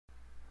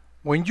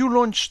When you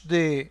launch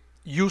the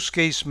Use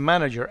Case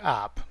Manager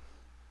app,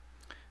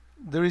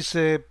 there is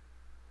a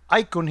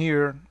icon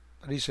here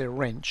that is a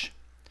wrench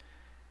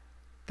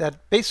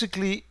that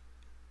basically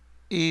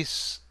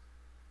is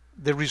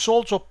the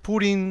results of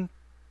putting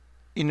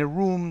in a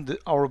room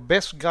our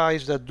best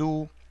guys that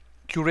do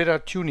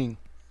QRadar tuning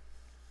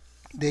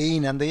day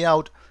in and day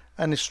out,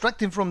 and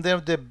extracting from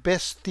them the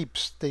best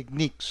tips,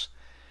 techniques.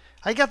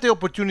 I got the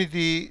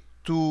opportunity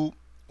to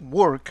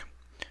work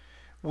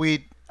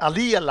with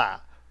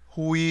Alaa,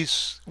 who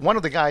is one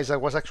of the guys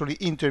that was actually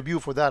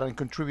interviewed for that and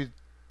contributed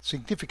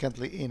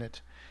significantly in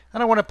it.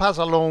 And I want to pass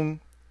along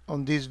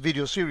on this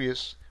video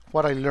series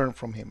what I learned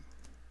from him.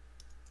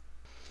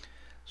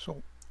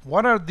 So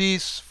what are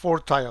these 4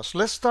 tiles?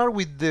 Let's start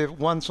with the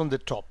ones on the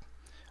top.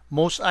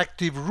 Most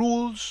active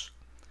rules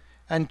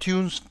and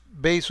tunes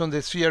based on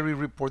the CRE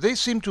report. They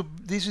seem to,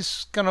 this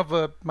is kind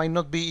of might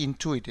not be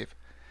intuitive.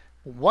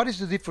 What is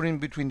the difference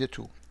between the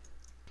two?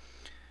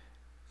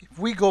 If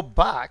we go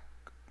back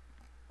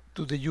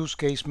to the Use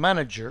Case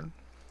Manager,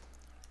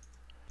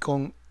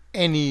 on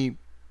any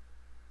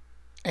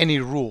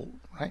rule,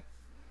 right?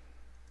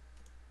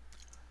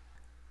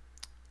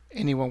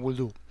 Anyone will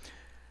do.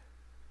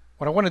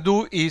 What I want to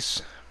do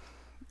is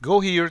go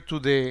here to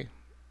the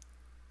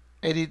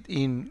Edit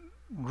in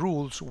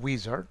Rules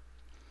wizard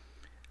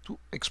to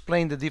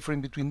explain the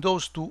difference between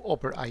those two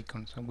upper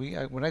icons. And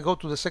when I go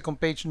to the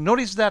second page,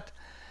 notice that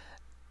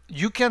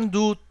you can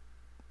do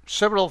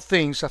several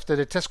things after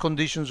the test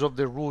conditions of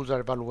the rules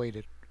are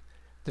evaluated.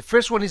 The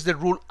first one is the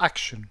rule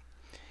action.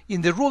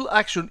 In the rule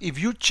action, if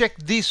you check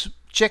this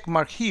check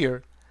mark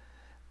here,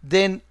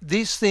 then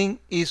this thing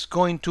is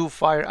going to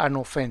fire an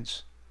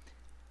offense.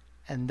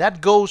 And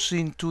that goes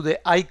into the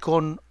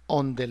icon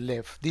on the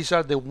left. These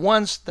are the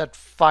ones that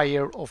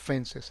fire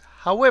offenses.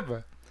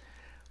 However,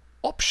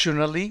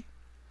 optionally,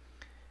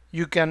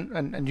 you can,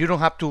 and you don't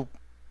have to,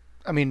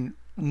 I mean,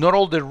 not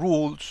all the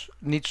rules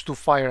needs to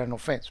fire an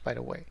offense, by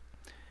the way.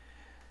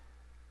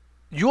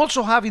 You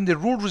also have in the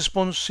rule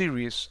response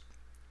series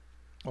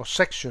or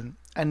section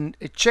and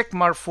a check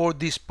mark for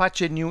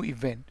dispatch a new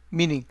event,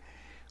 meaning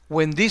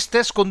when these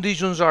test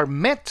conditions are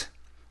met,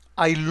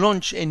 I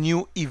launch a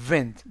new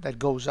event that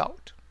goes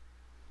out.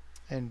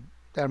 And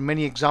there are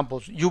many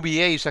examples. UBA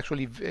is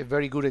actually a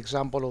very good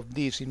example of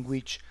this, in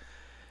which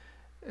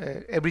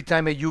every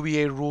time a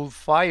UBA rule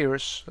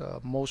fires,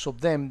 most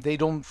of them, they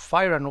don't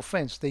fire an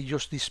offense, they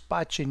just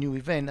dispatch a new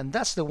event, and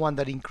that's the one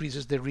that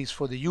increases the risk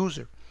for the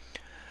user.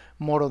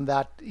 More on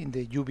that in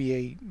the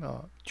UBA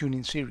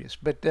tuning series.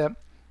 But the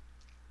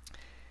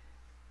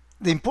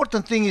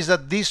important thing is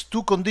that these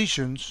two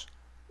conditions,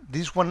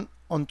 this one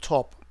on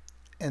top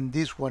and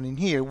this one in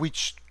here,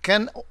 which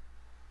can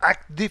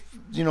act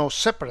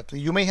separately.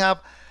 You may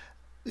have,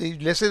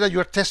 let's say that you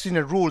are testing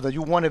a rule that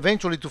you want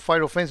eventually to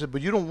fire offenses,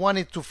 but you don't want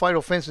it to fire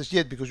offenses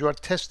yet because you are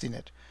testing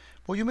it.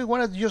 Well, you may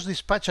want to just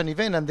dispatch an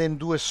event and then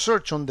do a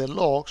search on the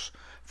logs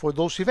for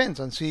those events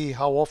and see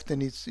how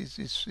often it's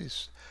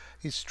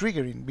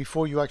triggering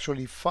before you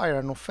actually fire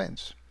an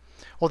offense.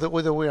 Or the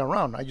other way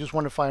around, I just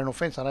want to fire an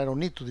offense and I don't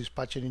need to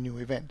dispatch any new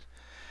event.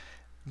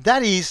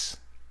 That is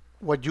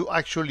what you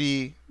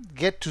actually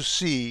get to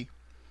see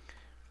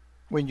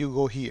when you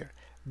go here.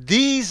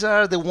 These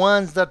are the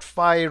ones that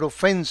fire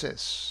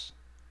offenses,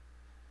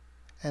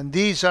 and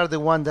these are the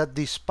ones that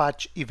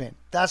dispatch event.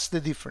 That's the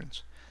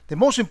difference. The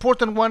most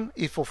important one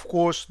is, of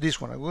course, this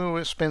one. I'm going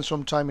to spend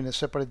some time in a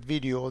separate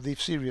video of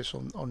this series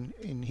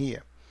in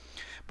here.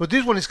 But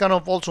this one is kind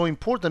of also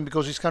important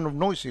because it's kind of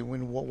noisy.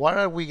 Why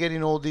are we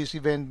getting all these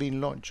events being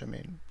launched? I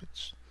mean,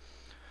 it's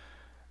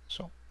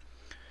so.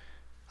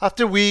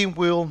 After we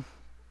will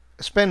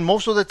spend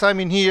most of the time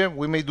in here,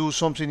 we may do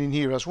something in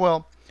here as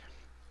well.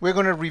 We're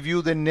going to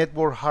review the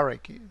network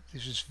hierarchy.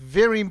 This is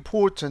very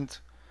important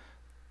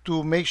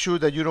to make sure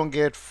that you don't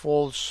get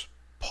false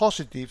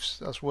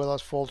positives as well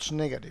as false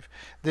negative.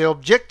 The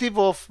objective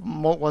of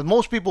what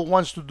most people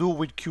want to do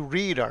with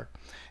QRadar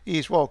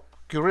is, well,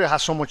 QRadar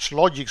has so much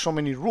logic, so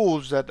many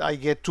rules that I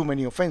get too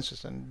many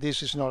offenses, and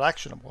this is not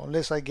actionable.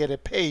 Unless I get a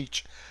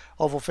page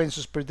of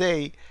offenses per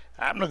day,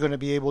 I'm not going to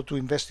be able to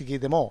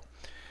investigate them all.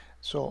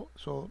 So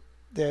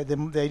the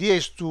idea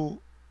is to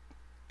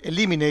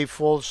eliminate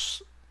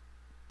false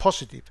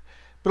positive,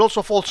 but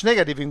also false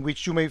negative, in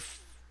which you may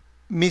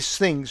miss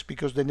things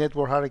because the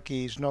network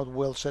hierarchy is not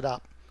well set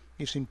up.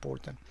 It's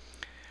important.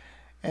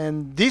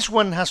 And this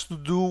one has to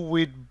do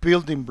with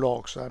building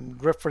blocks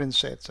and reference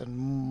sets, and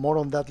more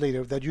on that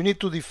later, that you need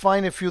to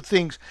define a few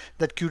things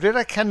that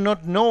QRadar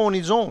cannot know on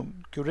its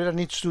own. QRadar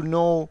needs to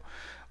know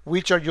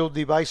which are your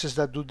devices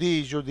that do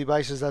this, your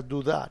devices that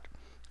do that.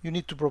 You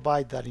need to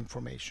provide that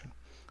information.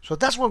 So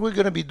that's what we're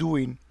going to be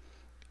doing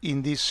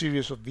in this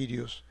series of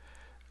videos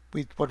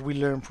with what we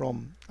learned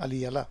from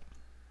Alaa.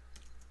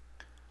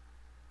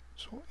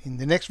 So in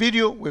the next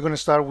video, we're going to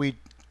start with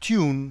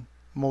tune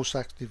most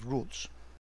active rules.